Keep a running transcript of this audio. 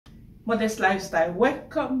Modest Lifestyle.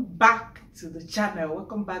 Welcome back to the channel.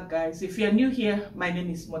 Welcome back, guys. If you're new here, my name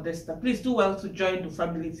is Modesta. Please do well to join the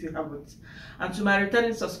family if you haven't. And to my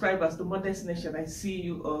returning subscribers, the Modest Nation, I see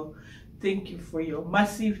you all. Thank you for your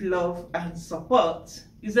massive love and support.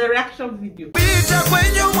 It's a reaction video.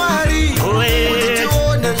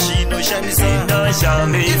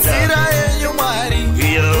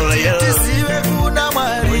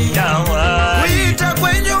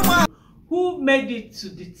 Who made it to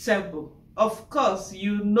the table? Of course,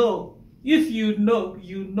 you know. If you know,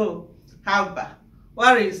 you know. Haba.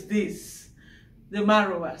 What is this? The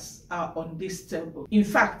Marwas are on this table. In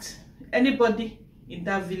fact, anybody in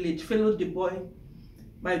that village, fellow the boy,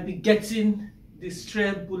 might be getting the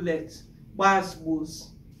stray bullet,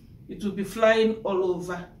 was. It will be flying all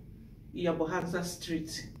over Iyabohanza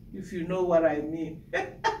Street, if you know what I mean.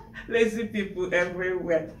 Lazy people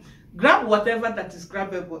everywhere. Grab whatever that is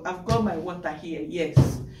grabbable. I've got my water here,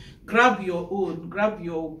 yes. Grab your own, grab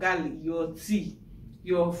your ugali, your tea,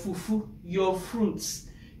 your fufu, your fruits,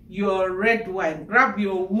 your red wine. Grab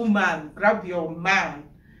your woman, grab your man,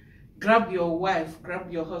 grab your wife, grab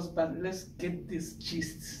your husband. Let's get this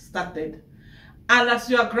gist started. And as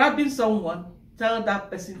you are grabbing someone, tell that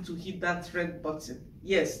person to hit that red button.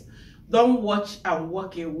 Yes, don't watch and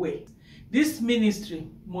walk away. This ministry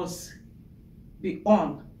must be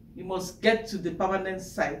on. You must get to the permanent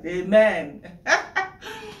side. Amen.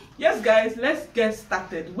 Yes, guys, let's get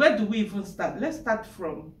started. Where do we even start? Let's start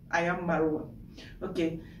from iammarwa.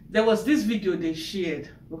 Okay, there was this video they shared.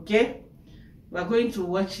 Okay, we're going to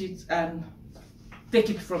watch it and take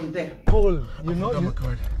it from there. Paul, you know, my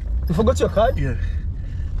card. You forgot your card? Yeah,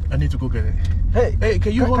 I need to go get it. Hey,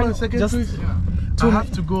 Can you hold on a second, please? Yeah. I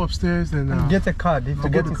have to go upstairs and get a card. You have to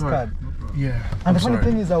get his card. Yeah. And the funny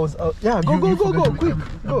thing is, I was yeah. Go, quick.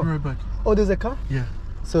 I'll be right back. Oh, there's a car? Yeah.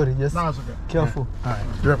 Sorry, just no, it's okay. Careful. Yeah. All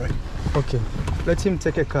right, be right back. Okay, let him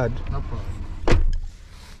take a card. No problem.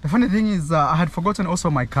 The funny thing is, I had forgotten also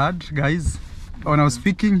my card, guys. When I was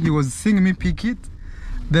speaking, he was seeing me pick it.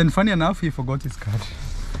 Then, funny enough, he forgot his card.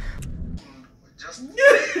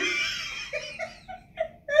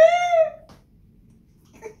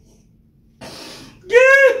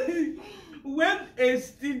 When a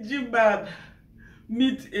stingy man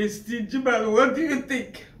meets a stingy man, what do you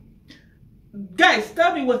think? Guys,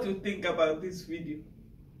 tell me what you think about this video.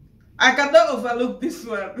 I cannot overlook this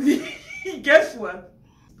one. Guess what?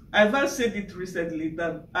 I've said it recently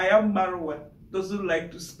that iammarwa doesn't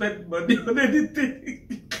like to spend money on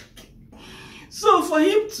anything. So for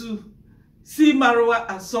him to see Marwa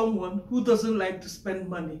as someone who doesn't like to spend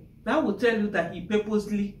money, that will tell you that he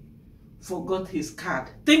purposely forgot his card,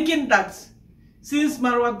 thinking that since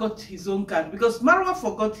Marwa got his own card, because Marwa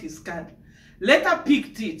forgot his card, later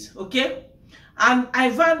picked it, okay? And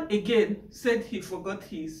Ivan again said he forgot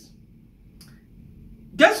his.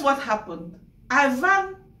 Guess what happened?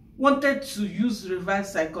 Ivan wanted to use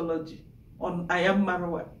reverse psychology on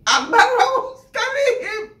iammarwa. And Marwa was telling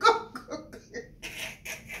him, go.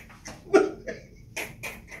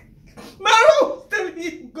 Marwa was telling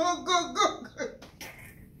him, go.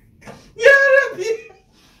 Yeah, Rabbi.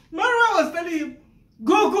 Marwa was telling him,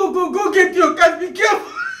 go get your card, be careful.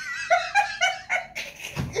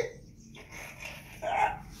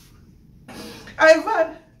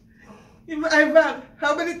 Ivan,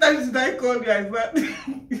 how many times did I call you, Ivan?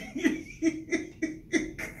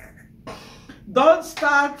 Don't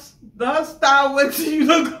start waiting, you're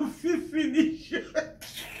not going to finish.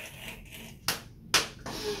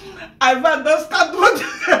 Ivan, don't start waiting,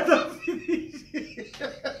 you're not finish.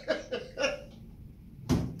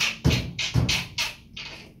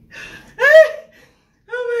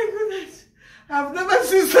 Oh my goodness. I've never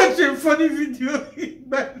seen such a funny video in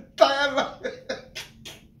my entire life.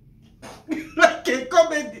 Like a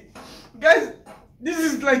comedy. Guys, this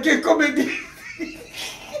is like a comedy.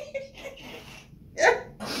 Yeah.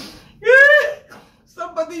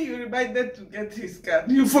 Somebody you reminded to get his card.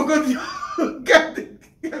 You forgot your card.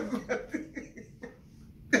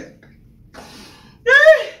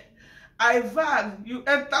 Ivan, you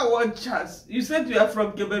enter one chance. You said you are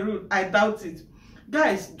from Cameroon. I doubt it.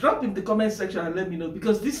 Guys, drop in the comment section and let me know,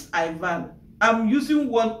 because this Ivan, I'm using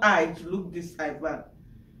one eye to look this Ivan.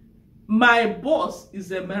 My boss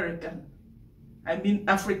is American. I mean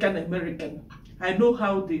African American. I know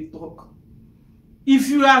how they talk. If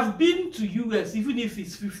you have been to US, even if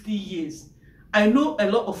it's 50 years, I know a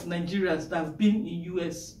lot of Nigerians that have been in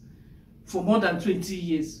US for more than 20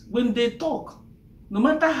 years. When they talk, no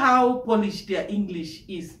matter how polished their English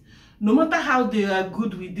is, no matter how they are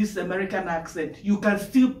good with this American accent, you can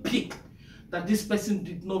still pick that this person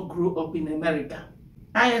did not grow up in America.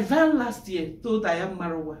 Ivan last year told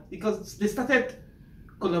iammarwa, because they started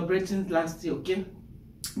collaborating last year, okay?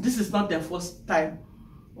 This is not their first time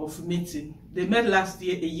of meeting. They met last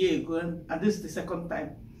year, a year ago, and this is the second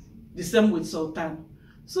time. The same with Sultan.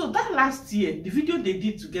 So that last year, the video they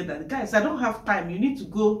did together, guys, I don't have time. You need to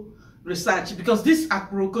go research, because this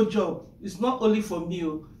Aproko job is not only for me,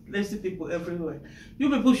 lazy people everywhere. You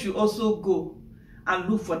people should also go and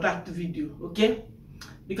look for that video, okay?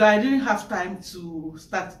 Because I didn't have time to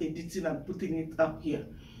start editing and putting it up here.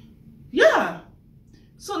 Yeah.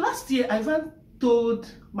 So last year, Ivan told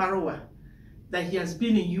Marwa that he has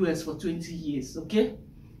been in US for 20 years, okay?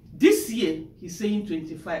 This year, he's saying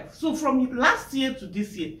 25. So from last year to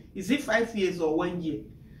this year, is it 5 years or 1 year?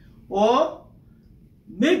 Or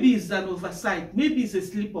maybe it's an oversight. Maybe it's a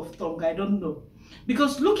slip of tongue. I don't know.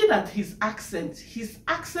 Because looking at his accent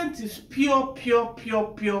is pure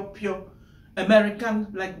American,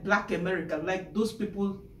 like black American, like those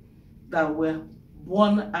people that were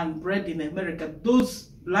born and bred in America, those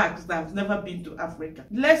blacks that have never been to Africa.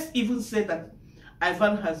 Let's even say that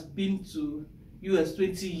Ivan has been to US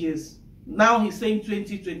 20 years. Now he's saying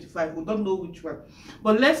 2025. We don't know which one.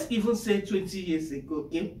 But let's even say 20 years ago,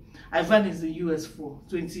 okay? Ivan is in US for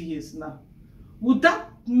 20 years now. Would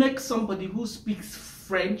that make somebody who speaks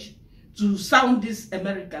French to sound this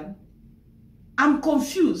American? I'm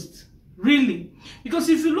confused, really. Because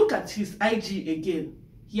if you look at his IG again,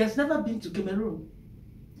 he has never been to Cameroon.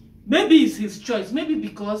 Maybe it's his choice. Maybe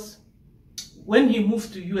because when he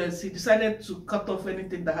moved to US, he decided to cut off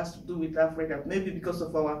anything that has to do with Africa. Maybe because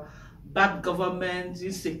of our bad government,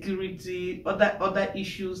 insecurity, other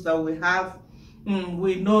issues that we have.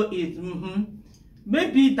 We know it.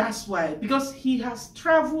 Maybe that's why. Because he has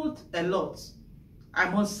traveled a lot, I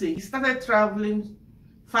must say. He started traveling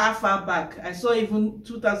far back. I saw even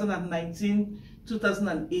 2019,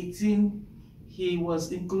 2018. He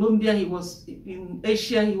was in Colombia, he was in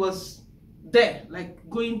Asia, he was there, like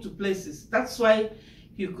going to places. That's why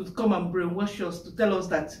he could come and brainwash us to tell us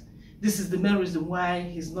that this is the main reason why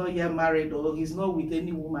he's not yet married or he's not with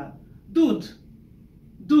any woman. Dude,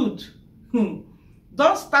 don't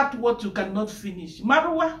start what you cannot finish.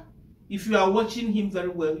 Marwa, if you are watching him very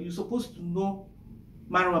well, you're supposed to know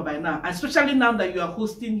Marwa by now, especially now that you are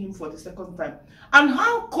hosting him for the second time. And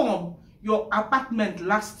how come your apartment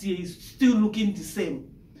last year is still looking the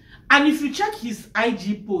same? And if you check his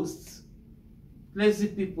IG posts, lazy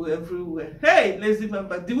people everywhere. Hey, lazy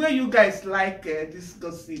members, the way you guys like this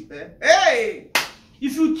gossip. Hey,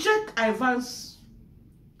 if you check Ivan's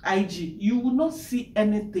IG, you will not see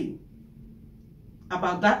anything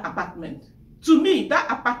about that apartment. To me,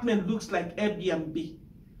 that apartment looks like Airbnb.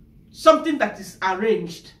 Something that is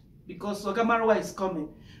arranged because Marwa is coming.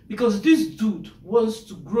 Because this dude wants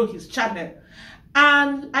to grow his channel.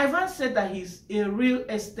 And Ivan said that he's a real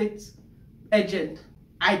estate agent.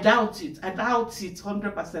 I doubt it. I doubt it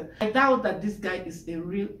 100%. I doubt that this guy is a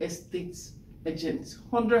real estate agent.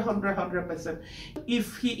 100%.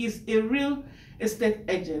 If he is a real estate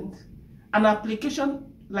agent, an application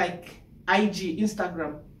like IG,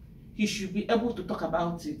 Instagram, he should be able to talk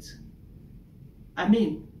about it. I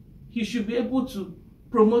mean, he should be able to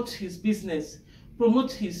promote his business,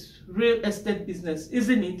 promote his real estate business,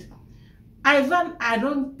 isn't it? Ivan, I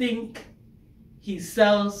don't think he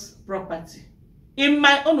sells property. In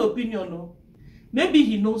my own opinion, no. Maybe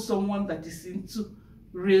he knows someone that is into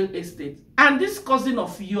real estate. And this cousin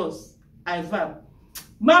of yours, Ivan,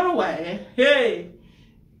 Marwa, hey,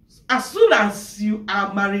 as soon as you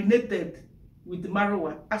are marinated with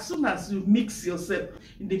Marwa, as soon as you mix yourself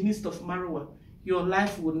in the midst of Marwa, your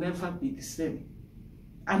life will never be the same.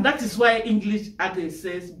 And that is why English adage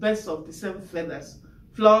says, birds of the same feathers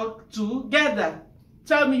flock together.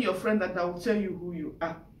 Tell me your friend and I will tell you who you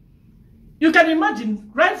are. You can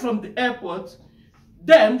imagine right from the airport,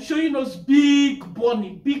 them showing us big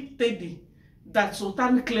Bonnie, big Teddy, that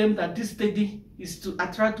Sultan claimed that this Teddy is to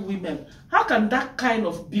attract women. How can that kind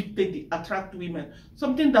of big Teddy attract women?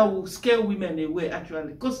 Something that will scare women away,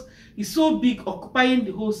 actually, because he's so big, occupying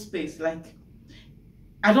the whole space. Like,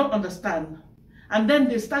 I don't understand. And then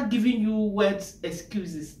they start giving you words,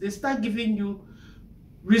 excuses. They start giving you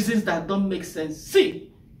reasons that don't make sense.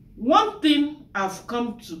 See, one thing I've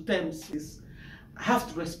come to terms is I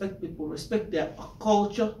have to respect people, respect their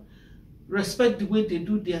culture, respect the way they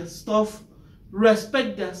do their stuff,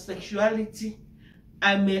 respect their sexuality.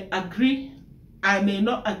 I may agree, I may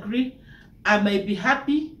not agree, I may be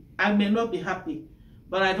happy, I may not be happy,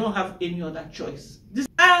 but I don't have any other choice.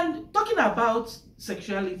 And talking about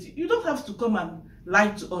sexuality, you don't have to come and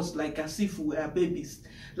lie to us like as if we are babies,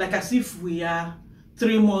 like as if we are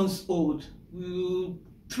 3 months old. We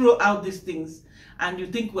throw out these things and you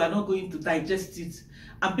think we are not going to digest it.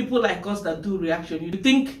 And people like us that do reaction, you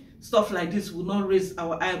think stuff like this will not raise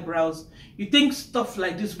our eyebrows. You think stuff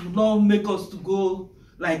like this will not make us to go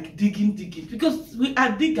like digging, because we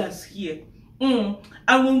are diggers here. And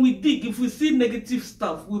when we dig, if we see negative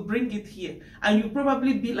stuff, we bring it here. And you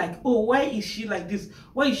probably be like, oh, why is she like this?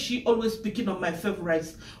 Why is she always speaking on my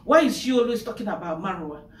favorites? Why is she always talking about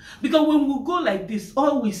Marwa? Because when we go like this,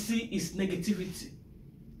 all we see is negativity.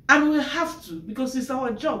 And we have to, because it's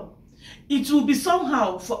our job. It will be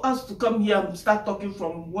somehow for us to come here and start talking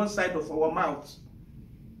from one side of our mouth.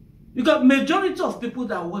 Because majority of people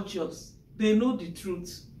that watch us, they know the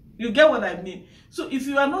truth. You get what I mean? So if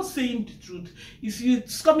you are not saying the truth, if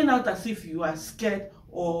it's coming out as if you are scared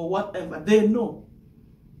or whatever, they know.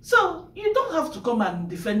 So you don't have to come and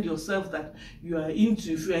defend yourself that you are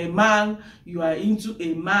into, if you are a man, you are into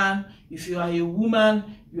a man. If you are a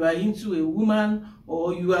woman, you are into a woman,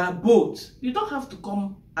 or you are both. You don't have to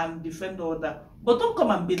come and defend all that. But don't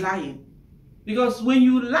come and be lying. Because when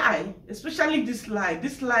you lie, especially this lie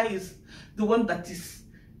is the one that is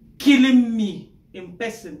killing me in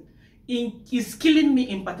person. Is killing me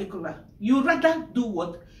in particular. You rather do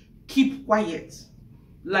what? Keep quiet.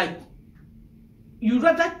 Like, you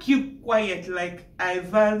rather keep quiet like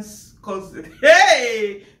Ivan's cousin.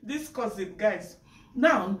 Hey, this cousin, guys.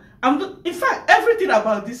 Now, in fact, everything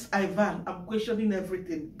about this Ivan, I'm questioning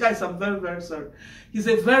everything. Guys, I'm very, very sorry. He's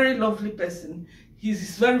a very lovely person.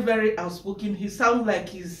 He's very, very outspoken. He sounds like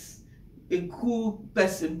he's a cool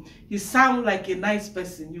person. He sounds like a nice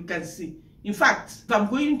person, you can see. In fact, if I'm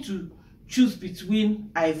going to choose between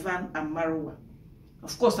Ivan and Marwa,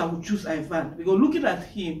 of course I would choose Ivan. Because looking at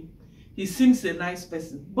him, he seems a nice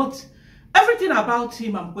person. But everything about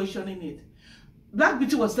him, I'm questioning it. Black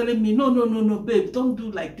Beauty was telling me, no, babe, don't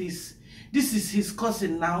do like this. This is his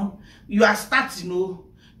cousin now. You are starting, you know.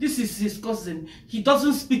 This is his cousin. He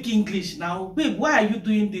doesn't speak English now. Babe, why are you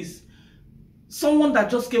doing this? Someone that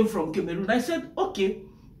just came from Cameroon. I said, okay,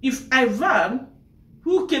 if Ivan,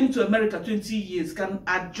 who came to America 20 years, can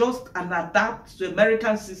adjust and adapt to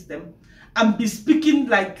American system and be speaking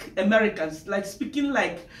like Americans, like speaking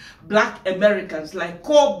like black Americans, like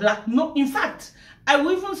core black. No, in fact, I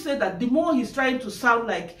will even say that the more he's trying to sound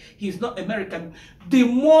like he's not American, the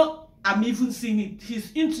more I'm even seeing it.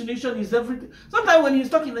 His intonation is everything. Sometimes when he's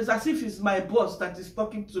talking, it's as if it's my boss that is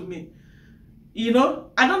talking to me. You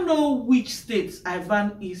know, I don't know which state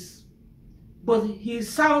Ivan is, but he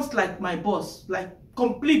sounds like my boss, like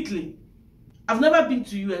completely. I've never been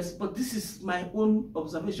to US, but this is my own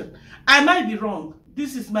observation. I might be wrong.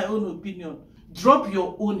 This is my own opinion. Drop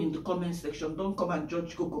your own in the comment section. Don't come and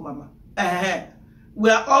judge Coco Mama. We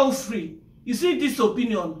are all free. You see this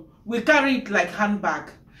opinion, we carry it like handbag.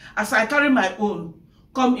 As I carry my own,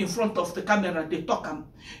 come in front of the camera, they talk am.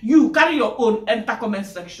 You carry your own, enter comment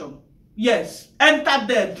section. Yes, enter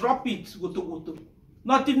there, drop it. Woto.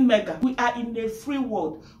 Nothing mega. We are in a free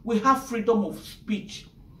world. We have freedom of speech.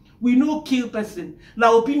 We no kill person.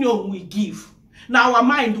 Now opinion we give. Now our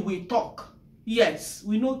mind we talk. Yes,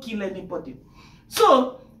 we no kill anybody.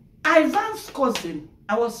 So, Ivan's cousin,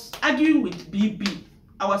 I was arguing with BB,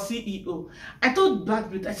 our CEO. I told Black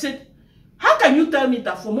Beauty, I said, how can you tell me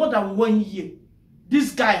that for more than 1 year,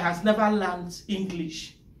 this guy has never learned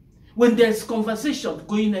English? When there's conversation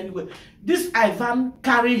going anywhere, this Ivan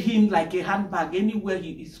carry him like a handbag anywhere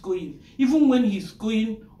he is going. Even when he's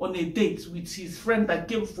going on a date with his friend that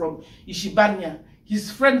came from Ishibania, his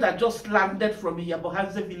friend that just landed from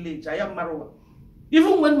Yabohanze village, iammarwa.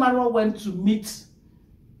 Even when Marwa went to meet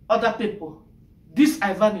other people, this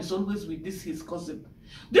Ivan is always with this his cousin.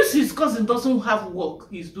 This his cousin doesn't have work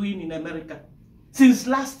he's doing in America since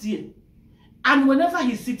last year. And whenever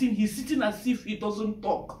he's sitting as if he doesn't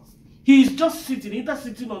talk. He is just sitting, either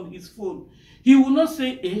sitting on his phone. He will not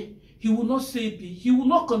say A, he will not say B, he will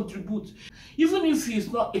not contribute. Even if he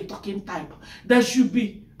is not a talking type, there should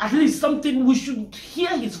be at least something, we should hear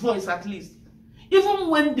his voice at least. Even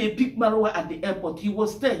when they picked Marwa at the airport, he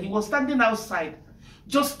was there, he was standing outside,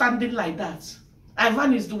 just standing like that.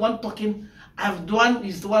 Ivan is the one talking, Ivan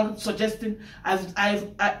is the one suggesting,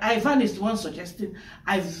 Ivan is the one suggesting,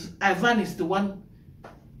 Ivan is the one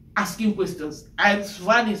asking questions.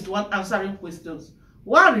 Ivan is the one answering questions.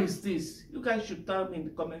 What is this? You guys should tell me in the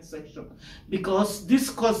comment section. Because this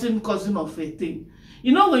cousin of a thing.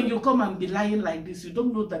 You know, when you come and be lying like this, you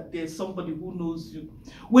don't know that there's somebody who knows you.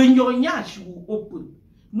 When your nyash will open,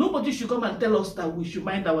 nobody should come and tell us that we should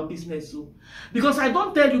mind our business. So. Because I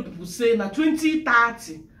don't tell you people say, now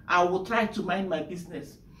 2030, I will try to mind my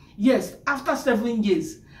business. Yes, after 7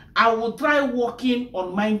 years, I will try working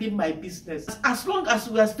on minding my business. As long as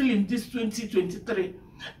we are still in this 2023,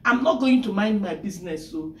 I'm not going to mind my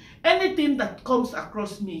business. So anything that comes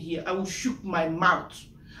across me here, I will shook my mouth.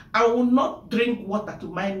 I will not drink water to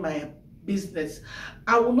mind my business.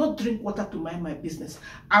 I will not drink water to mind my business.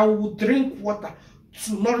 I will drink water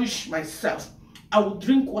to nourish myself. I will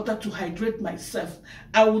drink water to hydrate myself.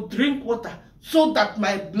 I will drink water so that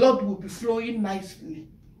my blood will be flowing nicely.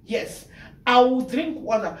 Yes, I will drink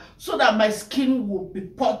water so that my skin will be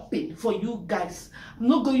popping for you guys. I'm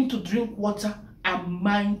not going to drink water and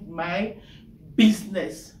mind my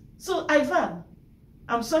business. So Ivan,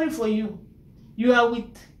 I'm sorry for you. You are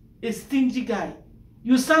with a stingy guy.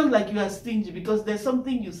 You sound like you are stingy because there's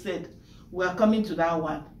something you said. We are coming to that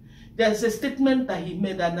one. There's a statement that he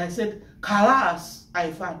made and I said, Kalas,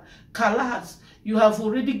 Ivan, Kalas, you have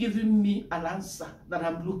already given me an answer that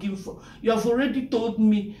I'm looking for. You have already told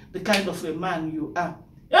me the kind of a man you are.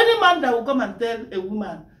 Any man that will come and tell a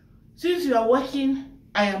woman, since you are working,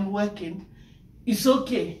 I am working, it's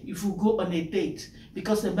okay if we go on a date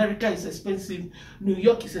because America is expensive, New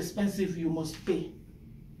York is expensive, you must pay.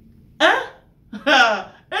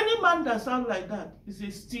 Any man that sounds like that is a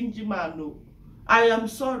stingy man. No, I am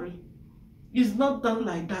sorry. It's not done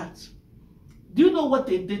like that. Do you know what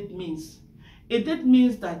a date means? A date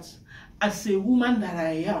means that as a woman that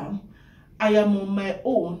I am on my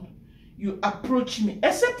own. You approach me,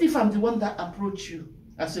 except if I'm the one that approach you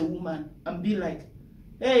as a woman and be like,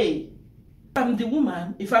 hey, I'm the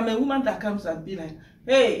woman. If I'm a woman that comes and be like,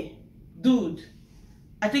 hey, dude,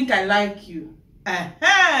 I think I like you.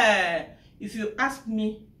 If you ask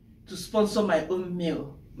me to sponsor my own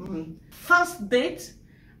meal, first date,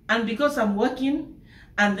 and because I'm working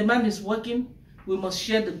and the man is working, we must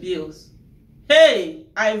share the bills. Hey,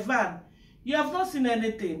 Ivan, you have not seen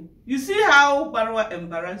anything. You see how Marwa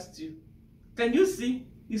embarrassed you? Can you see?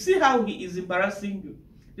 You see how he is embarrassing you?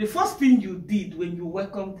 The first thing you did when you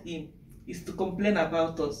welcomed him is to complain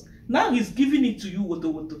about us. Now he's giving it to you,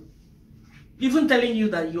 woto. Even telling you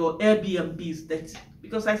that your Airbnb is dirty.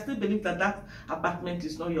 Because I still believe that that apartment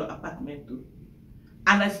is not your apartment too.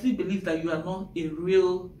 And I still believe that you are not a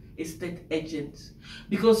real estate agent.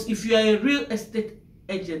 Because if you are a real estate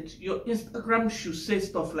agent, your Instagram should say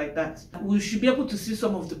stuff like that. We should be able to see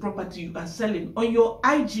some of the property you are selling on your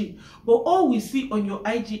IG. But all we see on your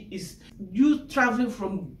IG is you traveling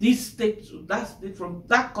from this state to that state, from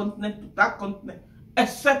that continent to that continent,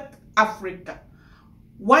 except Africa.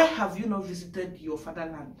 Why have you not visited your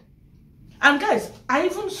fatherland? And guys, I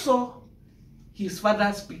even saw his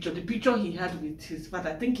father's picture, the picture he had with his father.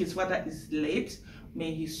 I think his father is late.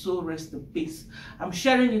 May his soul rest in peace. I'm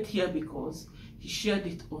sharing it here because he shared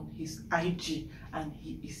it on his IG and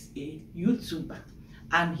he is a YouTuber.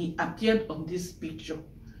 And he appeared on this picture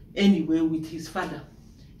anyway with his father.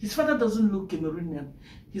 His father doesn't look Cameroonian.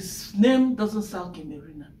 His name doesn't sound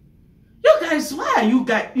Cameroonian. You guys, why are you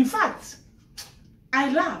guys? In fact,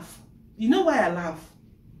 I laugh. You know why I laugh?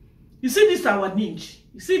 You see this our niche.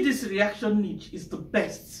 You see this reaction niche is the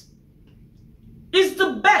best. It's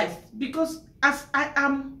the best because as I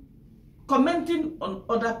am commenting on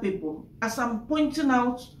other people, as I'm pointing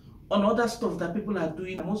out on other stuff that people are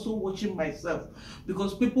doing, I'm also watching myself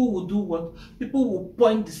because people will do what? People will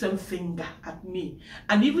point the same finger at me.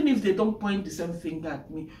 And even if they don't point the same finger at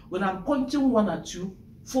me, when I'm pointing one at you,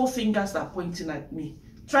 4 fingers are pointing at me.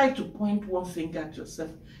 Try to point 1 finger at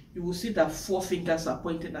yourself. You will see that 4 fingers are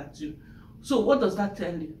pointing at you. So what does that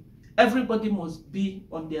tell you? Everybody must be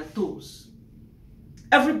on their toes.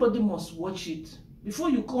 Everybody must watch it. Before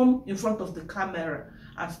you come in front of the camera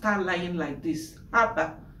and start lying like this.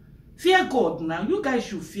 Fear God now. You guys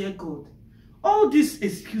should fear God. All these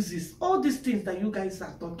excuses, all these things that you guys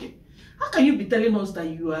are talking. How can you be telling us that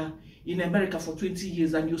you are in America for 20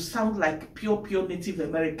 years and you sound like pure Native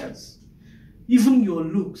Americans? Even your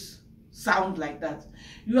looks sound like that.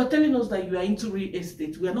 You are telling us that you are into real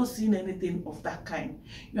estate. We are not seeing anything of that kind.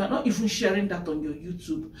 You are not even sharing that on your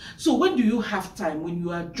YouTube. So when do you have time, when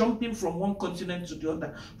you are jumping from one continent to the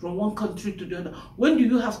other, from one country to the other, when do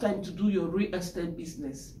you have time to do your real estate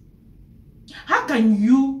business? How can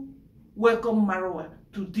you welcome Marwa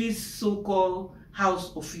to this so-called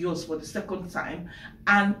house of yours for the second time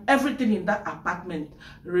and everything in that apartment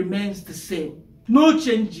remains the same? No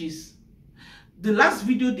changes. The last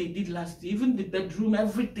video they did last year, even the bedroom,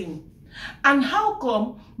 everything. And how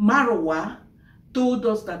come Marwa told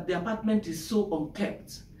us that the apartment is so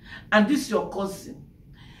unkept? And this your cousin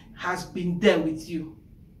has been there with you.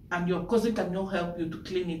 And your cousin cannot help you to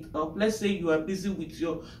clean it up. Let's say you are busy with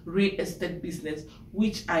your real estate business,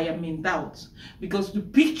 which I am in doubt. Because the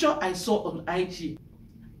picture I saw on IG,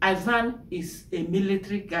 Ivan is a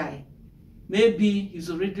military guy. Maybe he's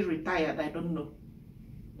already retired, I don't know.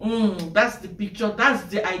 That's the picture. That's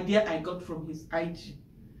the idea I got from his IG.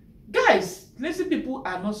 Guys, lazy people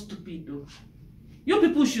are not stupid though. You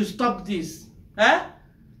people should stop this. Eh?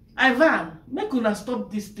 Ivan, make una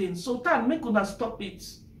stop this thing. Sultan, make una stop it.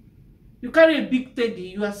 You carry a big teddy,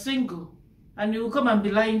 you are single, and you will come and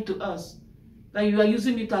be lying to us that you are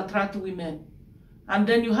using it to attract women. And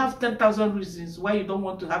then you have 10,000 reasons why you don't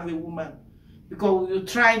want to have a woman. Because you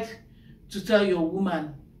tried to tell your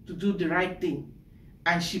woman to do the right thing,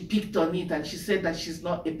 and she picked on it, and she said that she's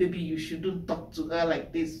not a baby, you shouldn't talk to her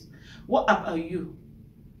like this. What about you?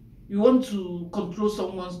 You want to control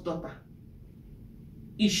someone's daughter.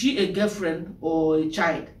 Is she a girlfriend or a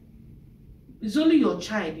child? It's only your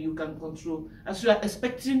child you can control. As you are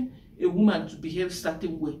expecting a woman to behave a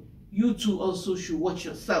certain way, you too also should watch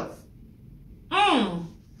yourself.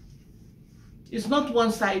 It's not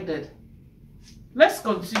one-sided. Let's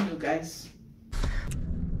continue, guys.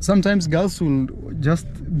 Sometimes girls will just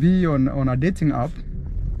be on a dating app,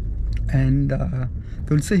 and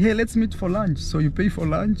they'll say, hey, let's meet for lunch. So you pay for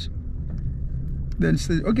lunch. Then she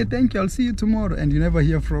says, okay, thank you, I'll see you tomorrow. And you never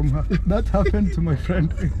hear from her. That happened to my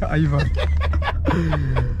friend Ivan.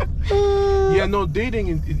 Yeah, no,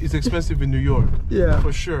 dating is expensive in New York. Yeah.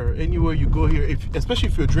 For sure. Anywhere you go here, especially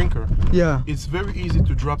if you're a drinker, yeah, it's very easy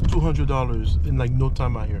to drop $200 in like no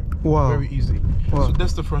time out here. Wow. Very easy. Wow. So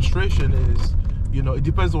that's the frustration is, you know, it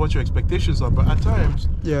depends on what your expectations are. But at times,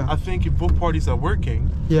 yeah, I think if both parties are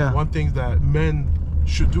working, yeah, one thing that men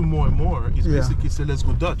should do more and more is basically say, let's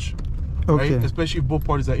go Dutch. Okay. Right? Especially if both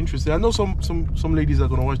parties are interested. I know some ladies are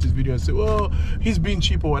gonna watch this video and say, well, he's being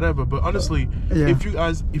cheap or whatever. But honestly, if you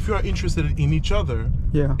are interested in each other,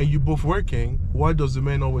 and you both working, why does the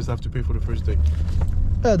man always have to pay for the first date?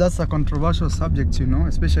 Yeah, that's a controversial subject, you know,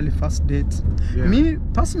 especially first dates. Yeah. Me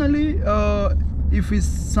personally, if it's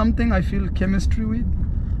something I feel chemistry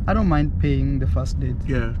with, I don't mind paying the first date.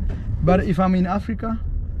 Yeah. But if I'm in Africa,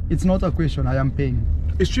 it's not a question. I am paying.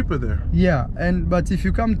 It's cheaper there. Yeah, but if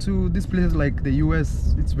you come to these places like the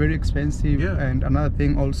US, it's very expensive. Yeah. And another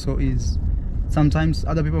thing also is sometimes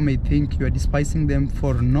other people may think you are despising them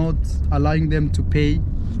for not allowing them to pay.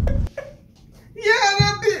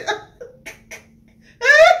 Yeah,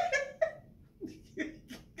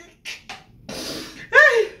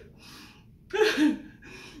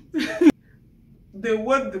 they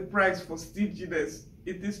want the price for stinginess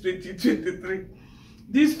in this 2023.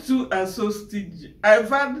 These two are so stingy.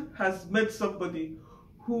 Ivan has met somebody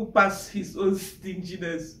who passed his own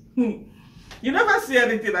stinginess. You never see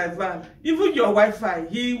anything, Ivan. Even your Wi-Fi,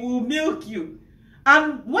 he will milk you.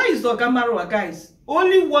 And where is iammarwa, guys?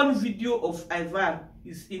 Only one video of Ivan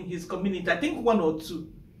is in his community. I think 1 or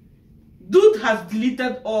 2. Dude has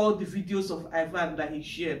deleted all the videos of Ivan that he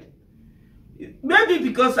shared. Maybe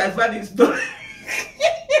because Ivan is not...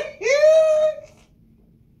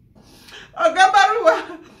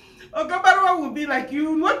 iammarwa will be like,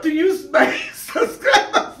 you want to use my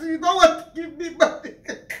subscribers, you don't want to give me money.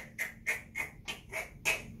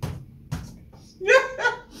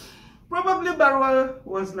 Probably Marwa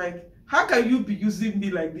was like, how can you be using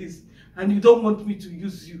me like this and you don't want me to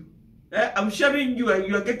use you? I'm sharing you and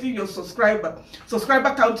you are getting your subscriber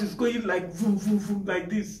count is going like vroom, vroom, vroom, like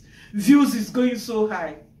this. Views is going so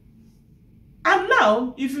high. And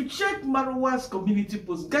now, if you check Marwa's community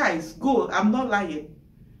post, guys, go, I'm not lying.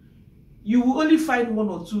 You will only find 1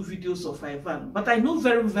 or 2 videos of Ivan. But I know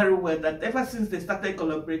very, very well that ever since they started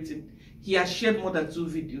collaborating, he has shared more than 2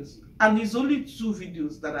 videos. And it's only 2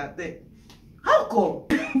 videos that are there. How come?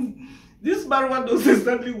 This Marwa knows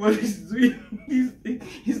exactly what he's doing.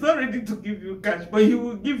 He's not ready to give you cash, but he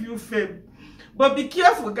will give you fame. But be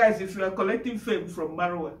careful, guys, if you are collecting fame from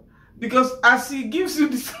Marwa. Because as he gives you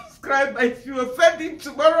the subscriber, if you offend him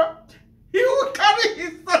tomorrow, he will carry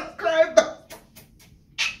his subscriber.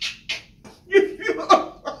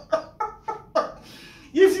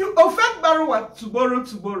 If you offend Marwa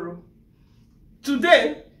tomorrow,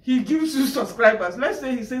 today he gives you subscribers. Let's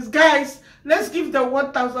say he says, guys, let's give them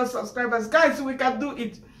 1,000 subscribers. Guys, we can do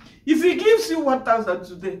it. If he gives you 1,000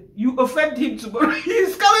 today, you offend him tomorrow,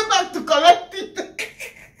 he's coming back to collect it.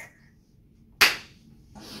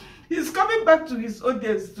 He's coming back to his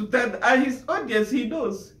audience to tell, and his audience, he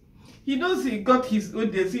knows he got his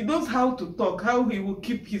audience. He knows how to talk, how he will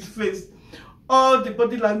keep his face, all the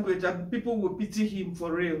body language, and people will pity him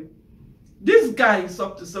for real. This guy is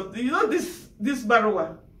up to something. You know, this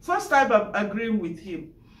Marwa, first time I'm agreeing with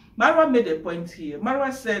him. Marwa made a point here.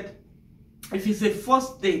 Marwa said, if it's a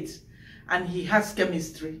first date and he has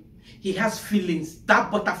chemistry, he has feelings, that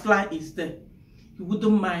butterfly is there, he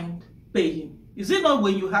wouldn't mind paying. Is it not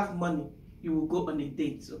when you have money, you will go on a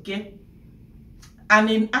date, okay? And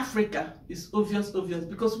in Africa, it's obvious,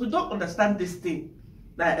 because we don't understand this thing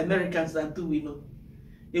that Americans are doing.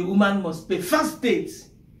 A woman must pay. First date,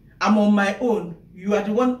 I'm on my own. You are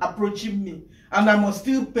the one approaching me, and I must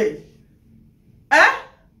still pay.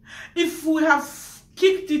 If we have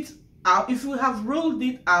kicked it out, if we have rolled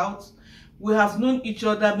it out, we have known each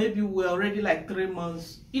other, maybe we're already like 3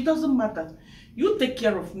 months. It doesn't matter. You take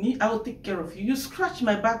care of me, I will take care of you. You scratch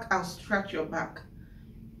my back, I'll scratch your back.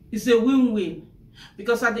 It's a win-win.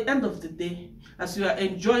 Because at the end of the day, as you are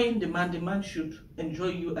enjoying the man should enjoy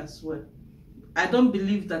you as well. I don't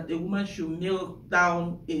believe that a woman should nail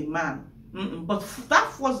down a man. But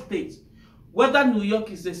that first date, whether New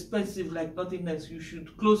York is expensive like nothing else, you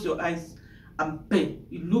should close your eyes and pay.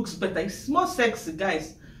 It looks better. It's more sexy,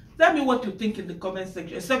 guys. Tell me what you think in the comment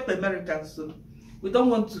section, except Americans. So we don't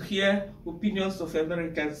want to hear opinions of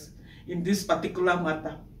Americans in this particular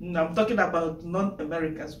matter. I'm talking about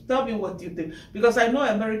non-Americans. Tell me what you think. Because I know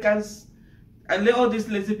Americans, and all these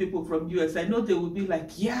lazy people from US, I know they will be like,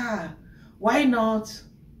 yeah, why not?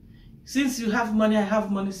 Since you have money, I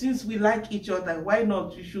have money. Since we like each other, why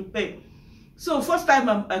not? You should pay. So first time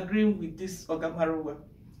I'm agreeing with this iammarwa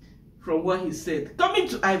from what he said. Coming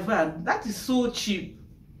to Ivan, that is so cheap.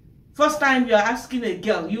 First time you're asking a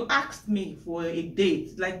girl, you asked me for a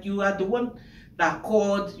date. Like you are the one that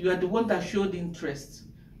called, you are the one that showed interest.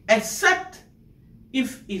 Except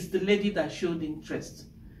if it's the lady that showed interest.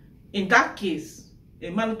 In that case, a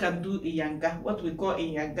man can do a yanga, what we call a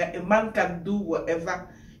yanga. A man can do whatever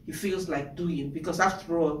he feels like doing, because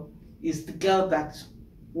after all, it's the girl that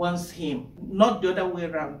wants him, not the other way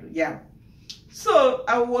around. Yeah. So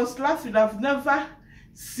I was laughing. I've never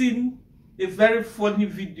seen a very funny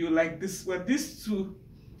video like this one. These two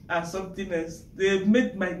are something else. They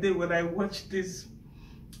made my day when I watched this.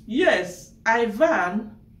 Yes,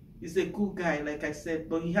 Ivan is a cool guy, like I said,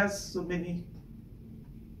 but he has so many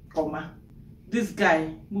comma. This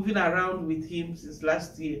guy moving around with him since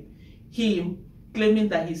last year, him claiming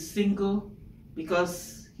that he's single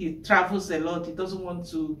because he travels a lot, he doesn't want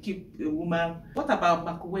to keep a woman. What about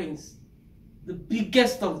McWayne's? The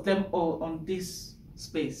biggest of them all on this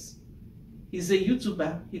space. He's a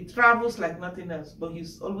YouTuber. He travels like nothing else, but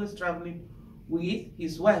he's always traveling with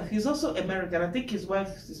his wife. He's also American. I think his wife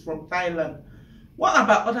is from Thailand. What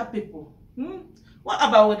about other people? What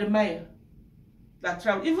about Wedemaya that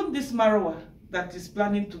travel? Even this Marwa that is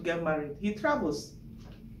planning to get married, he travels.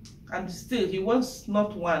 And still, he wants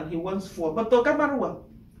not one, he wants 4. But Marwa,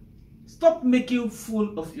 stop making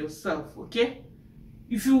fool of yourself, okay?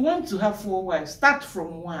 If you want to have 4 wives, start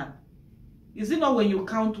from 1. Is it not when you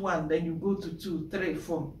count 1, then you go to 2, 3,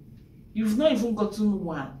 4? You've not even gotten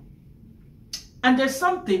 1. And there's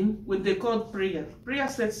something when they called Priya. Priya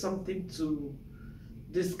said something to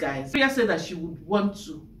this guy. Priya said that she would want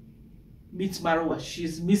to meet Marwa.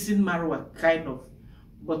 She's missing Marwa, kind of.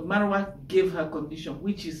 But Marwa gave her condition,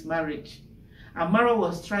 which is marriage. And Marwa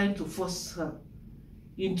was trying to force her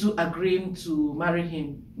into agreeing to marry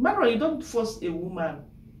him. Marwa, you don't force a woman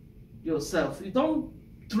yourself. You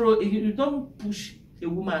don't push a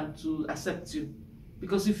woman to accept you.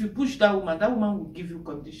 Because if you push that woman will give you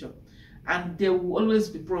condition. And there will always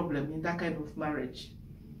be problem in that kind of marriage.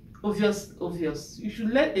 Obvious. You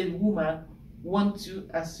should let a woman want you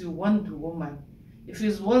as you want the woman. If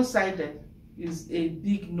it's one-sided, it's a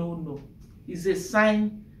big no-no. It's a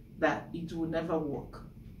sign that it will never work.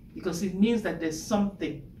 Because it means that there's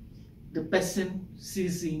something the person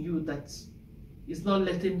sees in you that is not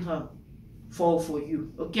letting her fall for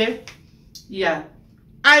you. Okay? Yeah.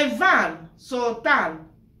 Ivan, Sultan,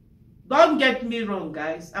 don't get me wrong,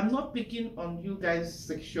 guys. I'm not picking on you guys'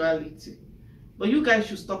 sexuality. But you guys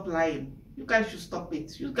should stop lying. You guys should stop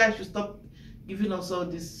it. You guys should stop giving us all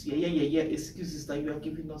these excuses that you are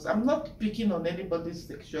giving us. I'm not picking on anybody's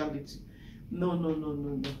sexuality.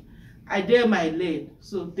 No. I dare my lane,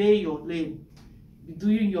 so dare your lane. Be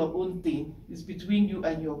doing your own thing. It's between you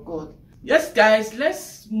and your God. Yes, guys,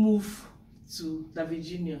 let's move to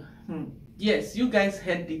davyjnr. Yes, you guys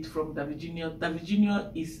heard it from davyjnr.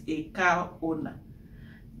 davyjnr is a car owner.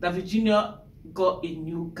 davyjnr got a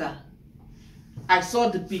new car. I saw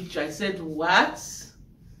the picture. I said, what?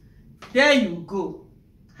 There you go.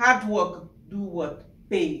 Hard work, do what?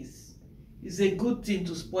 Pays. It's a good thing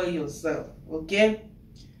to spoil yourself, okay?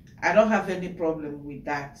 I don't have any problem with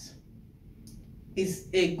that. It's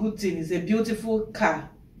a good thing. It's a beautiful car.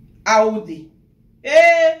 Audi.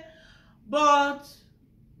 But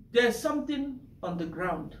there's something on the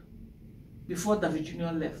ground before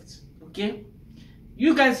davyjnr left, okay?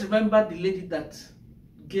 You guys remember the lady that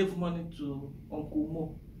gave money to Uncle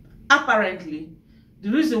Mo? Apparently, the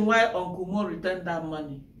reason why Uncle Mo returned that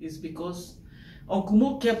money is because Uncle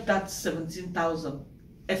Mo kept that 17,000,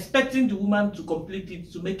 expecting the woman to complete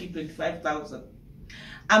it to make it 25,000.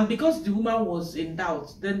 And because the woman was in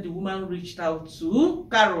doubt, then the woman reached out to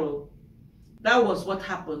Carol. That was what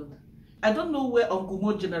happened. I don't know where Uncle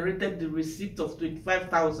Mo generated the receipt of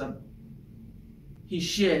 25,000 he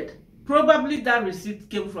shared. Probably that receipt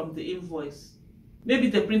came from the invoice. Maybe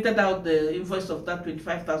they printed out the invoice of that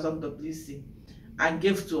 25,000 WC and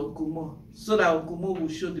gave to Uncle Mo so that Uncle Mo will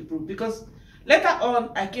show the proof. Because later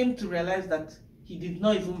on, I came to realize that he did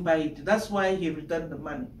not even buy it. That's why he returned the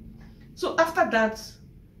money. So after that,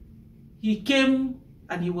 he came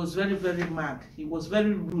and he was very, very mad. He was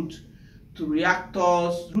very rude to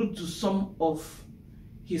reactors, rude to some of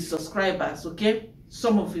his subscribers, okay?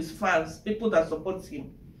 Some of his fans, people that support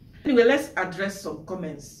him. Anyway, let's address some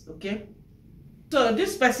comments, okay? So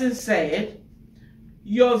this person said,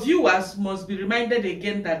 your viewers must be reminded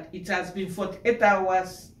again that it has been 48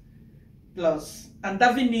 hours plus, and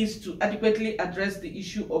Davy needs to adequately address the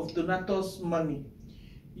issue of donators' money.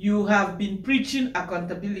 You have been preaching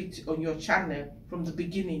accountability on your channel from the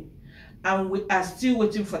beginning, and we are still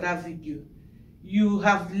waiting for that video. You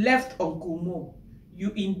have left Uncle Mo.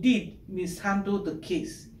 You indeed mishandled the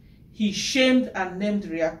case. He shamed and named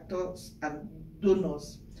reactors and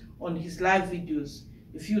donors on his live videos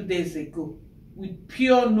a few days ago, with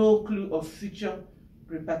pure no clue of future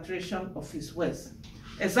repatriation of his words.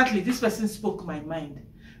 Exactly, this person spoke my mind.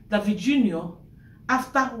 davyjnr,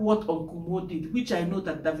 after what Uncle Mo did, which I know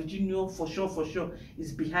that davyjnr for sure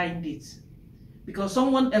is behind it, because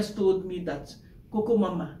someone else told me that, Coco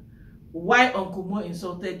Mama, why Uncle Mo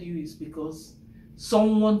insulted you is because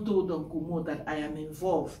someone told Uncle Mo that I am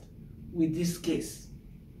involved with this case.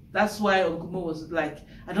 That's why Uncle Mo was like,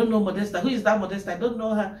 I don't know Modesta. Who is that Modesta? I don't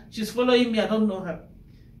know her. She's following me. I don't know her.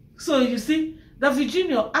 So you see,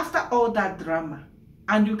 davyjnr, after all that drama,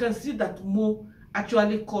 and you can see that Mo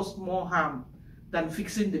actually caused more harm than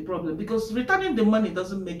fixing the problem, because returning the money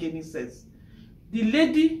doesn't make any sense. The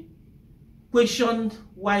lady questioned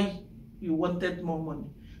why you wanted more money.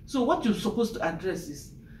 So what you're supposed to address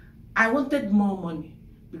is, I wanted more money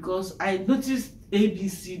because I noticed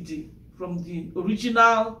ABCD from the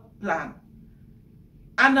original plan.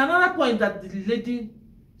 And another point that the lady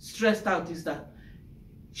stressed out is that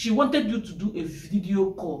she wanted you to do a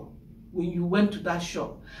video call when you went to that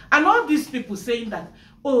shop. And all these people saying that,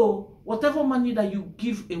 oh, whatever money that you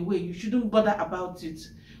give away, you shouldn't bother about it.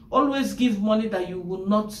 Always give money that you will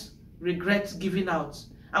not regret giving out.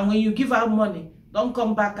 And when you give out money, don't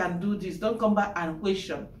come back and do this. Don't come back and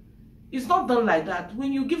question. It's not done like that.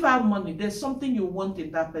 When you give out money, there's something you want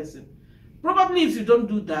in that person. Probably if you don't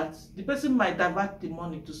do that, the person might divert the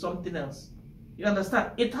money to something else. You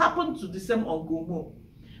understand? It happened to the same Uncle Mo.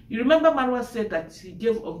 You remember Marwa said that he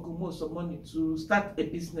gave Uncle Mo some money to start a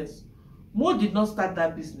business. Mo did not start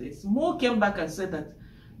that business. Mo came back and said that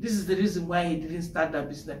this is the reason why he didn't start that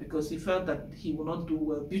business, because he felt that he would not do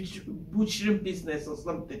well, butchering business or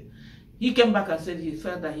something. He came back and said he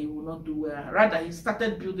felt that he would not do well. Rather, he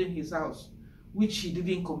started building his house, which he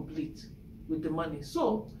didn't complete with the money.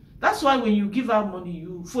 So that's why when you give out money,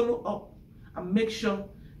 you follow up and make sure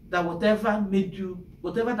that whatever made you,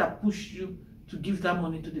 whatever that pushed you to give that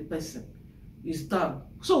money to the person is done.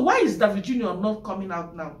 So why is davyjnr not coming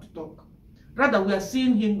out now to talk? Rather, we are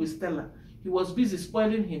seeing him with Stella. He was busy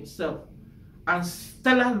spoiling himself. And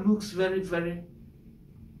Stella looks very, very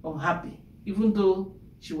unhappy, even though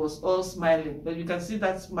she was all smiling. But you can see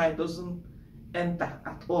that smile doesn't enter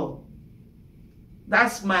at all. That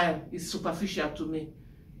smile is superficial to me.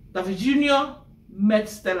 davyjnr met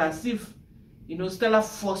Stella as if, you know, Stella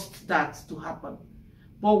forced that to happen.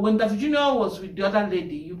 But when davyjnr was with the other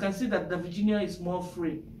lady, you can see that davyjnr is more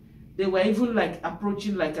free. They were even like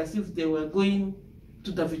approaching like as if they were going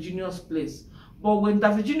to davyjnr's place. But when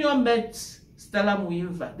davyjnr met Stella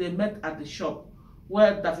Muimva, they met at the shop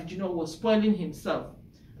where davyjnr was spoiling himself,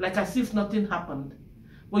 like as if nothing happened.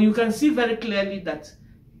 But you can see very clearly that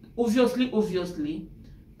obviously,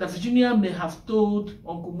 davyjnr may have told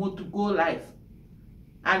Uncle Mo to go live.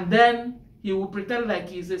 And then he will pretend like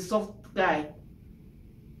he's a soft guy.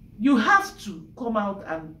 You have to come out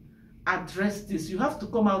and address this. You have to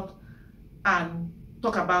come out and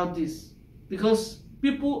talk about this, because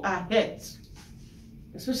people are hurt,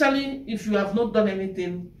 especially if you have not done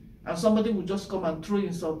anything and somebody will just come and throw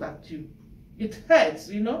insult at you. It hurts,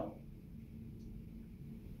 you know.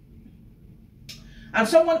 And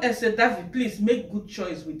someone else said, Davy, please make good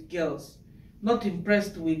choice with girls. Not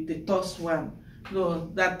impressed with the toss one. No,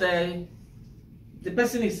 that the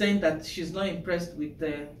person is saying that she's not impressed with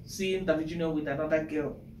seeing davyjnr with another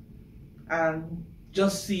girl. And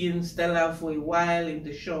just seeing Stella for a while in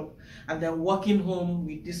the shop and then walking home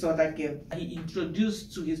with this other girl he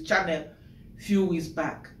introduced to his channel few weeks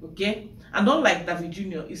back, okay? And unlike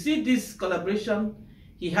davyjnr, you see this collaboration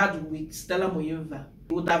he had with Stella Muyimba,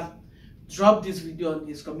 he would have dropped this video on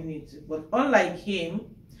his community. But unlike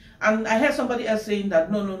him, and I heard somebody else saying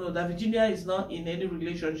that no, davyjnr is not in any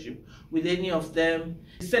relationship with any of them.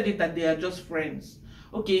 He said it that they are just friends.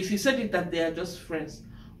 Okay, if he said it that they are just friends,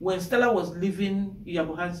 when Stella was leaving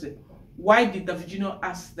Iyabuhanse, why did davyjnr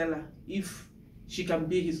ask Stella if she can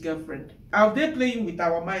be his girlfriend? Are they playing with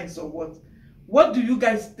our minds or what? What do you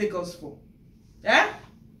guys take us for? Eh?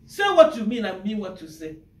 Say what you mean and mean what you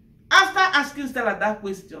say. After asking Stella that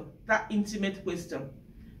question, that intimate question,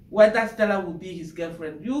 whether Stella will be his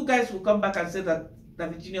girlfriend, you guys will come back and say that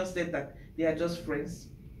davyjnr said that they are just friends.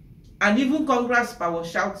 And even Congress was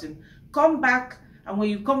shouting, come back, and when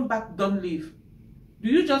you come back, don't leave. Do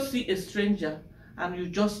you just see a stranger and you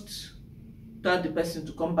just tell the person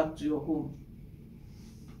to come back to your home?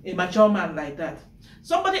 A mature man like that.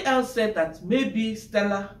 Somebody else said that maybe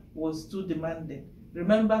Stella was too demanding.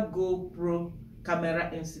 Remember GoPro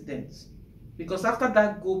camera incident? Because after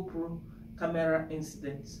that GoPro camera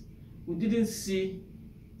incident, we didn't see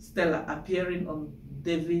Stella appearing on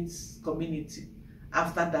David's community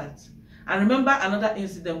after that. And remember another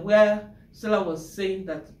incident where Stella was saying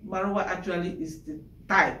that Marwa actually is the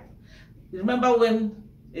type. Remember when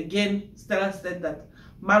again Stella said that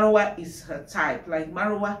Marwa is her type, like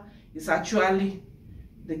Marwa is actually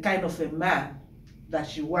the kind of a man that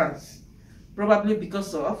she wants, probably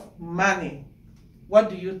because of money.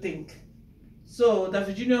 What do you think? So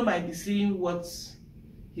davyjnr might be seeing what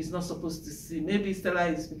he's not supposed to see. Maybe Stella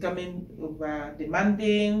is becoming over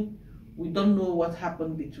demanding. We don't know what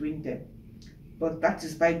happened between them, but that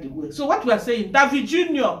is by the way. So what we are saying,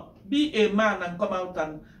 davyjnr, be a man and come out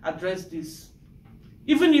and address this.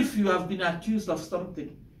 Even if you have been accused of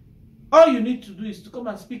something, all you need to do is to come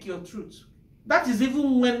and speak your truth. That is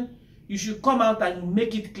even when you should come out and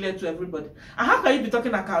make it clear to everybody. And how can you be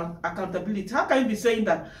talking accountability? How can you be saying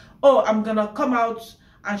that, oh, I'm going to come out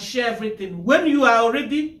and share everything when you are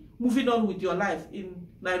already moving on with your life in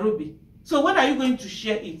Nairobi? So when are you going to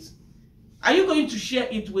share it? Are you going to share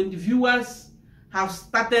it when the viewers have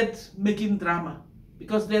started making drama?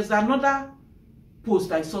 Because there's another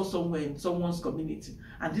post I saw somewhere in someone's community,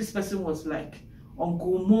 and this person was like,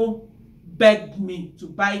 Uncle Mo begged me to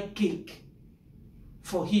buy cake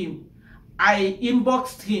for him. I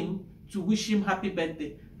inboxed him to wish him happy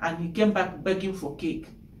birthday, and he came back begging for cake.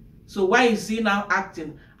 So why is he now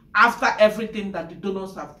acting after everything that the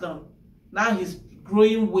donors have done? Now he's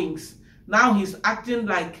growing wings. Now he's acting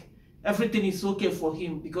like everything is okay for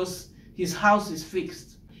him because his house is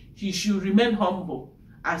fixed. He should remain humble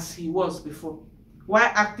as he was before. Why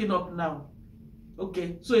acting up now?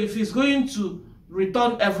 Okay, so if he's going to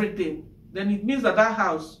return everything, then it means that that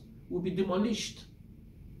house will be demolished.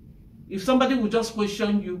 If somebody will just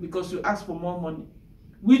question you because you ask for more money,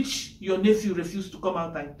 which your nephew refused to come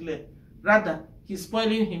out and clear, rather, he's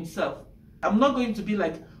spoiling himself. I'm not going to be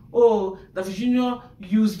like, oh, davyjnr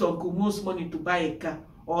used Uncle Mo's money to buy a car,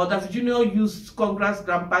 or davyjnr used Congress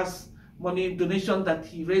grandpa's money donation that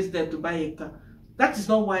he raised there to buy a car. That is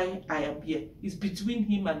not why I am here. It's between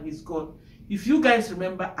him and his God. If you guys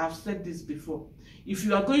remember, I've said this before. If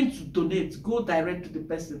you are going to donate, go direct to the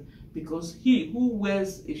person, because he who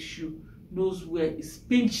wears a shoe knows where it's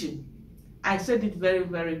pinching. I said it very,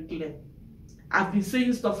 very clear. I've been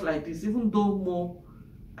saying stuff like this, even though more,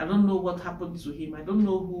 I don't know what happened to him. I don't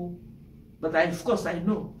know who, but of course I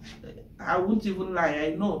know. I won't even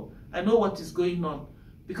lie. I know what is going on,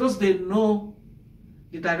 because they know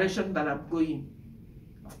the direction that I'm going.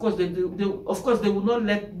 Of course, they will not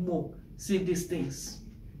let Mo see these things.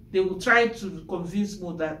 They will try to convince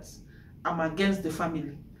Mo that I'm against the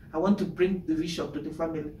family. I want to bring division to the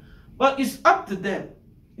family. But it's up to them.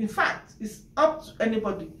 In fact, it's up to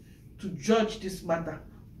anybody to judge this matter.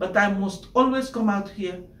 But I must always come out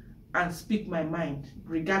here and speak my mind,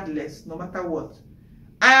 regardless, no matter what.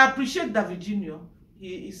 I appreciate davyjnr,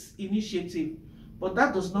 his initiative, but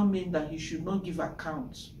that does not mean that he should not give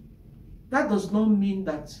account. That does not mean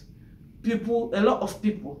that a lot of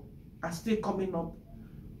people are still coming up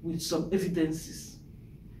with some evidences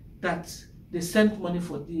that they sent money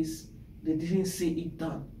for this, they didn't see it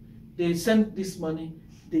done. They sent this money,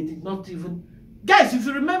 they did not even... Guys, if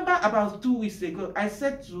you remember about 2 weeks ago, I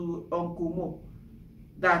said to Uncle Mo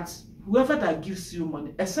that whoever that gives you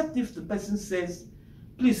money, except if the person says,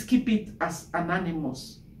 please keep it as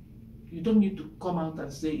anonymous, you don't need to come out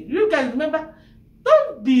and say it. You guys remember,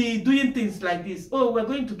 don't be doing things like this. Oh, we're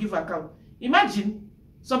going to give account. Imagine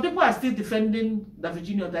Some people are still defending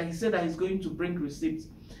Davyjnr that he said that he's going to bring receipts.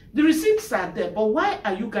 The receipts are there, but why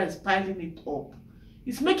are you guys piling it up?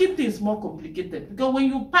 It's making things more complicated, because when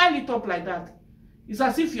you pile it up like that, it's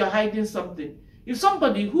as if you're hiding something. If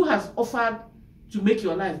somebody who has offered to make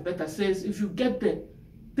your life better says, if you get there,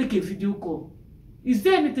 take a video call, is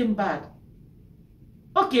there anything bad?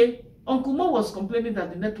 Okay, Uncle Mo was complaining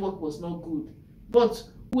that the network was not good, but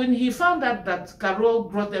when he found out that Carol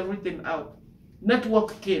brought everything out,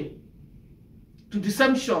 network came to the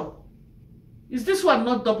same shop. Is this one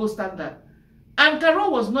not double standard? And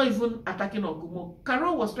Carol was not even attacking Uncle Mo.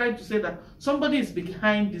 Carol was trying to say that somebody is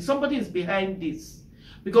behind this, somebody is behind this.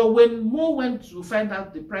 Because when Mo went to find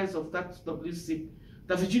out the price of that WC,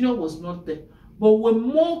 Davyjnr was not there. But when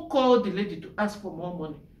Mo called the lady to ask for more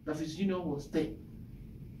money, Davyjnr was there.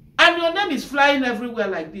 And your name is flying everywhere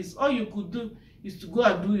like this. All you could do is to go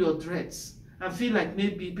and do your dreads and feel like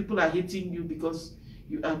maybe people are hating you because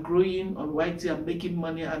you are growing on whitey and making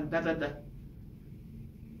money and da.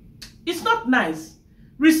 It's not nice.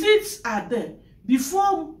 Receipts are there.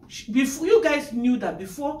 Before you guys knew that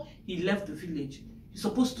before he left the village, he's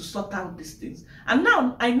supposed to sort out these things. And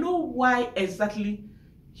now I know why exactly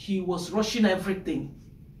he was rushing everything.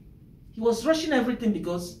 He was rushing everything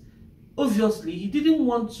because obviously he didn't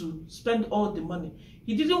want to spend all the money.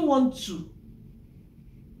 He didn't want to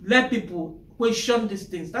let people question these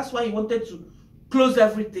things. That's why he wanted to close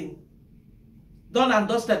everything. Done and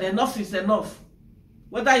dusted. Enough is enough.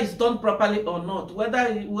 Whether it's done properly or not,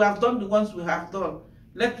 whether we have done the ones we have done,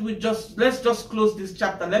 let's just close this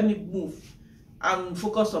chapter. Let me move and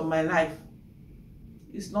focus on my life.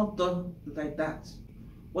 It's not done like that.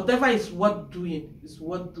 Whatever is worth doing is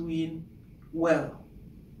worth doing well.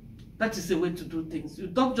 That is the way to do things. You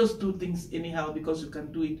don't just do things anyhow because you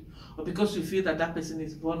can do it, or because you feel that that person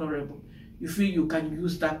is vulnerable. You feel you can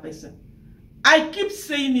use that person. I keep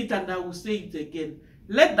saying it and I will say it again.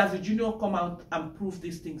 Let Davyjnr come out and prove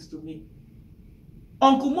these things to me.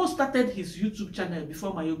 Uncle Mo started his YouTube channel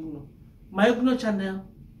before Mayogno. Mayogno channel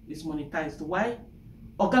is monetized. Why?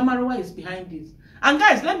 iammarwa is behind this. And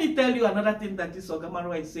guys, let me tell you another thing that this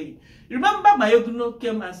iammarwa is saying. Remember Mayogno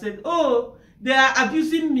came and said, oh, they are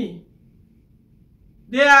abusing me.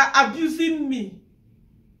 They are abusing me.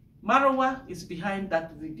 Marwa is behind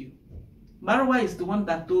that video. Marwa is the one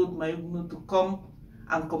that told Mayogno to come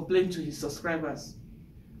and complain to his subscribers,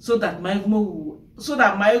 so that Mayogno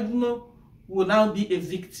will now be a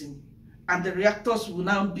victim, and the reactors will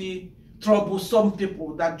now be troublesome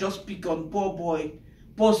people that just pick on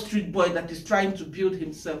poor street boy that is trying to build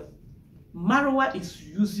himself. Marwa is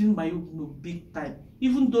using Mayogno big time,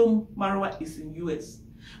 even though Marwa is in US.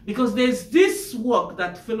 Because there's this work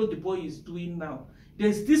that Fellow the Boy is doing now.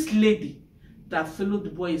 There's this lady that Fellow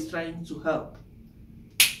the Boy is trying to help.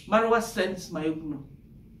 Marwa sends Mayogno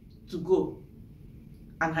to go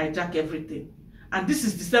and hijack everything. And this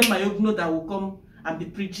is the same Mayogno that will come and be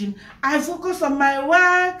preaching, I focus on my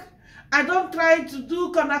work. I don't try to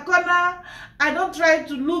do corner. I don't try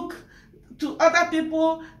to look to other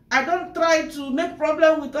people. I don't try to make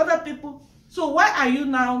problem with other people. So why are you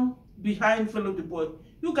now behind Fellow the Boy?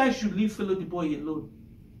 You guys should leave Fellow the Boy alone.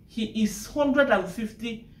 He is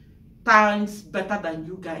 150 times better than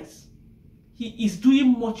you guys. He is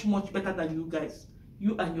doing much better than you guys.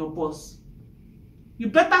 You and your boss. You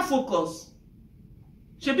better focus.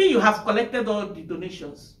 Shebi, you have collected all the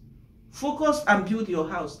donations. Focus and build your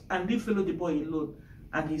house and leave Fellow the Boy alone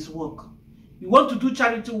and his work. You want to do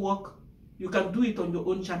charity work, you can do it on your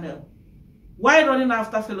own channel. Why running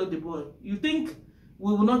after Fellow the Boy? You think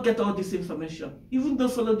we will not get all this information? Even though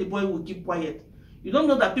Fellow the Boy will keep quiet. You don't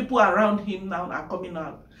know that people around him now are coming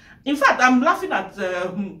out. In fact, I'm laughing at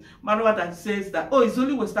Marwa that says that, oh, it's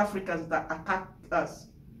only West Africans that attack us.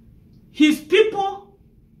 His people,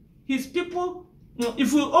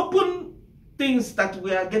 if we open things that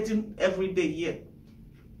we are getting every day here,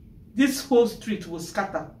 this whole street will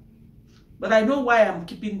scatter. But I know why I'm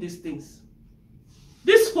keeping these things.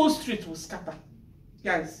 This whole street will scatter.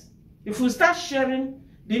 Guys, if we start sharing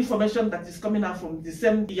the information that is coming out from the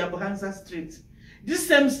same Yabuhanza street, this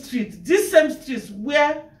same streets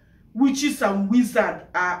where witches and wizards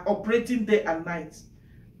are operating day and night,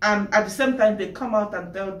 and at the same time they come out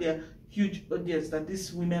and tell their huge audience that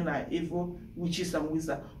these women are evil witches and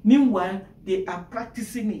wizards. Meanwhile, they are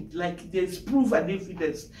practicing it like there's proof and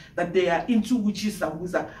evidence that they are into witches and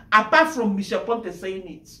wizards. Apart from Michel Ponte saying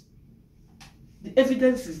it, the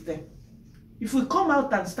evidence is there. If we come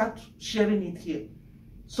out and start sharing it here,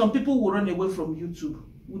 some people will run away from YouTube.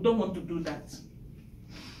 We don't want to do that.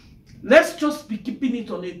 Let's just be keeping it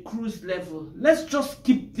on a cruise level. Let's just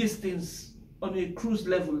keep these things on a cruise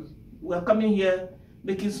level. We're coming here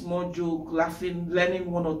making small joke, laughing, learning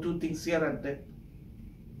one or two things here and there.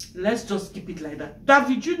 Let's just keep it like that.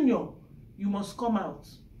 Davy Jr., you must come out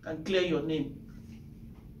and clear your name.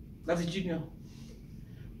 Davy Jr.,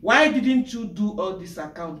 why didn't you do all this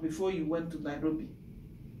account before you went to Nairobi?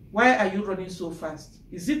 Why are you running so fast?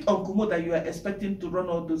 Is it on Kumo that you are expecting to run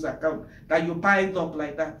all those accounts that you piled up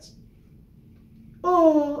like that?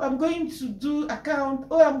 Oh, I'm going to do account.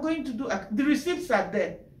 Oh, I'm going to do the receipts are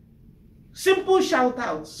there. Simple shout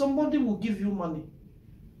out. Somebody will give you money.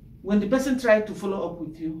 When the person tries to follow up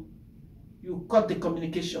with you, you cut the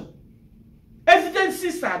communication.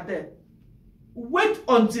 Evidences are there. Wait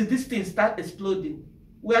until this thing starts exploding.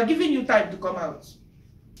 We are giving you time to come out.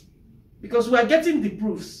 Because we are getting the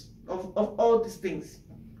proofs of all these things.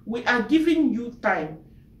 We are giving you time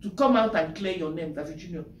to come out and clear your name, Davy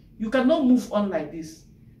Jr. You cannot move on like this.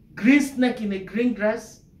 Green snake in a green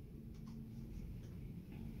grass.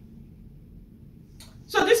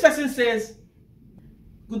 So this person says,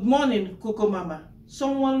 good morning, Coco Mama.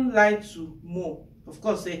 Someone lied to Mo. Of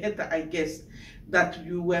course, a hater, I guess, that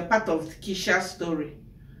you were part of Kisha's story.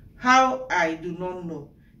 How? I do not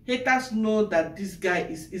know. Haters know that this guy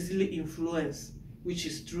is easily influenced, which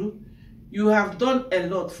is true. You have done a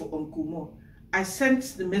lot for Uncle Mo. I sent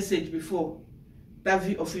the message before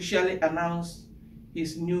Davy officially announced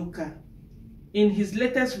his new car. In his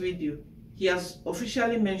latest video, he has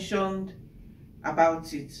officially mentioned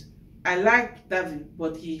about it. I like Davy,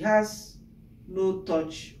 but he has no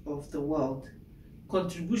touch of the world.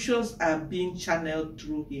 Contributions are being channeled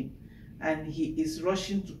through him, and he is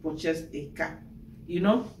rushing to purchase a car. You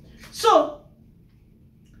know? So,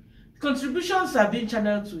 contributions are being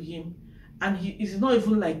channeled to him, and he is not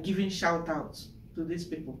even like giving shout outs to these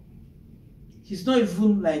people. He's not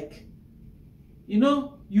even like, you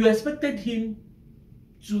know, you expected him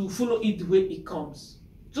to follow it the way it comes.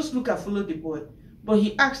 Just look at Follow the Boy. But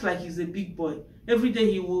he acts like he's a big boy. Every day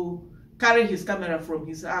he will carry his camera from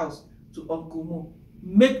his house to Uncle Mo,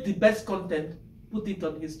 make the best content, put it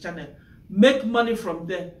on his channel, make money from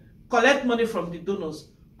there, collect money from the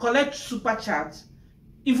donors, collect super chats,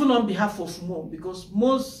 even on behalf of Mo, because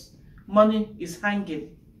most money is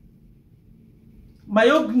hanging.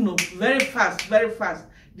 Mayogno, very fast, very fast.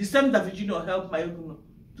 The same Davy Jr. helped Mayogno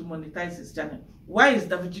to monetize his channel. Why is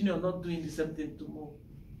Davy Jr. not doing the same thing to Mo?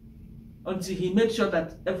 Until he made sure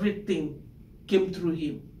that everything came through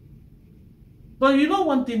him. But you know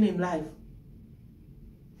one thing in life,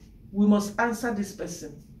 we must answer this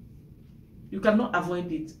person. You cannot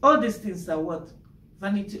avoid it. All these things are what?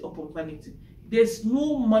 Vanity upon vanity. There's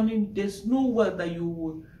no money, there's no wealth that you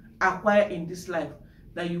will acquire in this life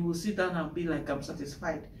that you will sit down and be like, I'm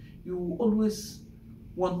satisfied. You will always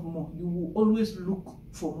want more. You will always look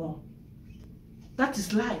for more. That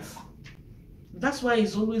is life. That's why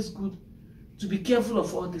it's always good to be careful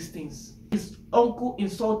of all these things. His uncle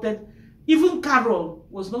insulted. Even Carol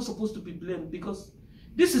was not supposed to be blamed, because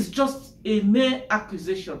this is just a mere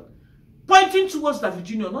accusation pointing towards Davy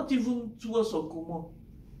Jr., not even towards Uncle Mo.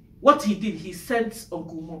 What he did, he sent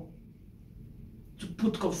Uncle Mo to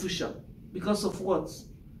put confusion. Because of what?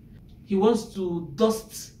 He wants to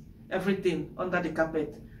dust everything under the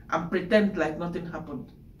carpet and pretend like nothing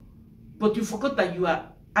happened. But you forgot that you are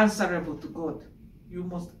answerable to God. You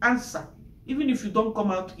must answer. Even if you don't come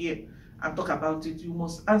out here and talk about it, you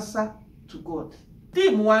must answer to God.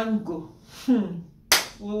 Deemwango. We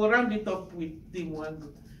will round it up with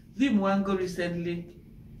Deemwango. Deemwango recently,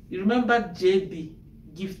 you remember JB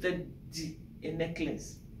gifted D a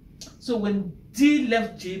necklace. So when D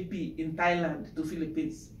left JB in Thailand to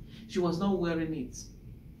Philippines, she was not wearing it.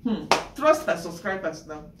 Trust her subscribers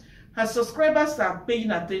now. Her subscribers are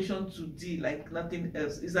paying attention to D like nothing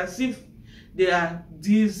else. It's as if they are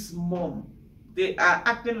D's mom. They are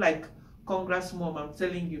acting like Congress mom, I'm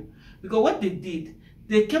telling you. Because what they did,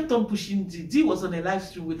 they kept on pushing D. D was on a live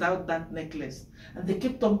stream without that necklace. And they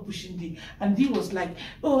kept on pushing D. And D was like,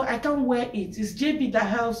 oh, I can't wear it. It's JB that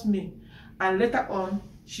helps me. And later on,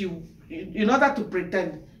 she, in order to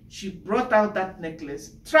pretend, she brought out that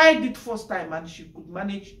necklace, tried it first time, and she could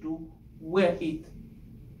manage to wear it.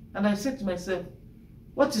 And I said to myself,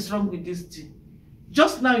 what is wrong with this D?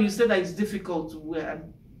 Just now you said that it's difficult to wear,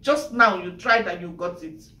 and just now you tried and you got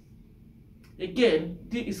it. Again,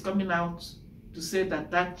 D is coming out to say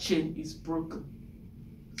that that chain is broken.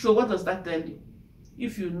 So what does that tell you?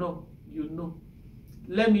 If you know, you know.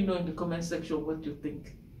 Let me know in the comment section what you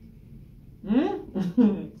think.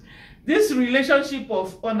 This relationship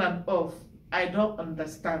of on and off, I don't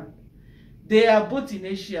understand. They are both in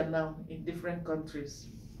Asia now, in different countries.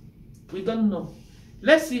 We don't know.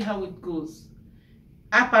 Let's see how it goes.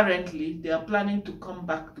 Apparently, they are planning to come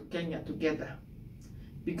back to Kenya together.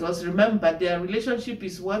 Because remember, their relationship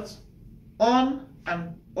is what? On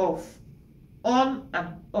and off. On and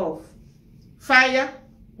off. Fire,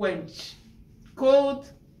 quench.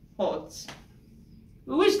 Cold, hot.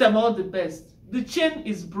 We wish them all the best. The chain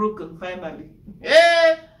is broken finally.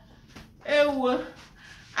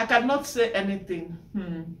 I cannot say anything.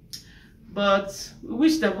 But we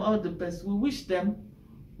wish them all the best. We wish them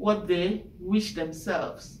what they wish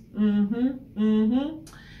themselves.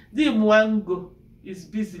 Deemwango is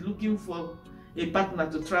busy looking for a partner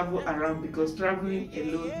to travel around because traveling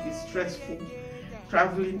alone is stressful.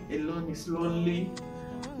 Traveling alone is lonely.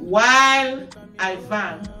 While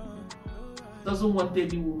Ivan doesn't want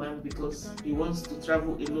any woman because he wants to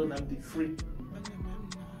travel alone and be free.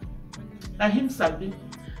 Now him sabi.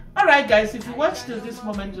 Alright guys, if you watched till this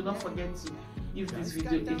moment, do not forget to give this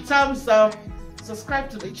video a thumbs up. Subscribe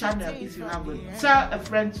to the channel if you haven't. Tell a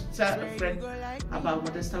friend to tell a friend about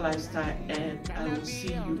Modestalifestyle, and I will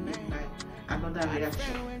see you in my another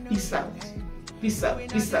reaction. Peace out. Peace out.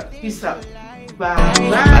 Peace out. Peace out. Bye.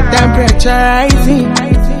 My temperature rising.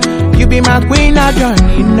 You be my queen, I don't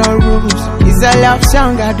need no rules. It's a love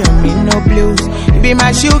song, I don't need no blues. You be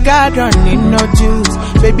my sugar, I don't need no juice.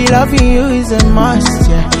 Baby, loving you is a must,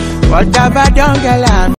 yeah. Whatever, don't get love.